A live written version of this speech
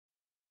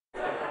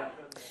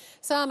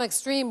Some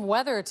extreme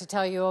weather to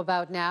tell you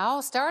about now,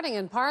 starting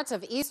in parts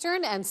of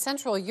Eastern and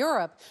Central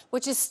Europe,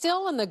 which is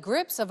still in the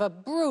grips of a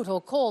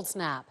brutal cold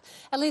snap.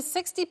 At least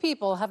 60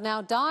 people have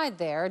now died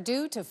there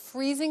due to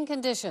freezing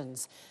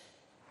conditions.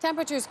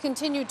 Temperatures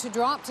continue to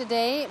drop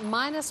today,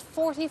 minus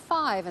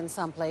 45 in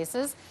some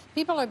places.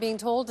 People are being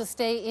told to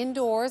stay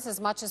indoors as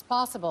much as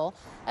possible.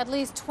 At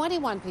least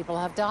 21 people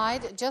have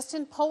died just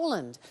in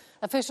Poland.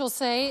 Officials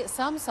say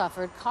some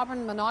suffered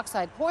carbon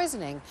monoxide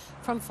poisoning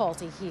from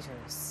faulty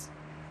heaters.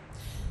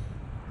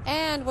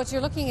 And what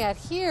you're looking at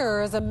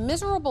here is a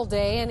miserable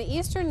day in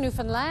eastern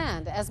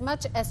Newfoundland. As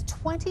much as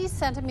 20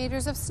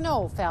 centimeters of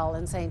snow fell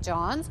in St.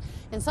 John's.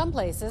 In some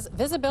places,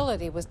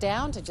 visibility was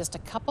down to just a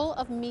couple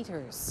of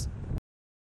meters.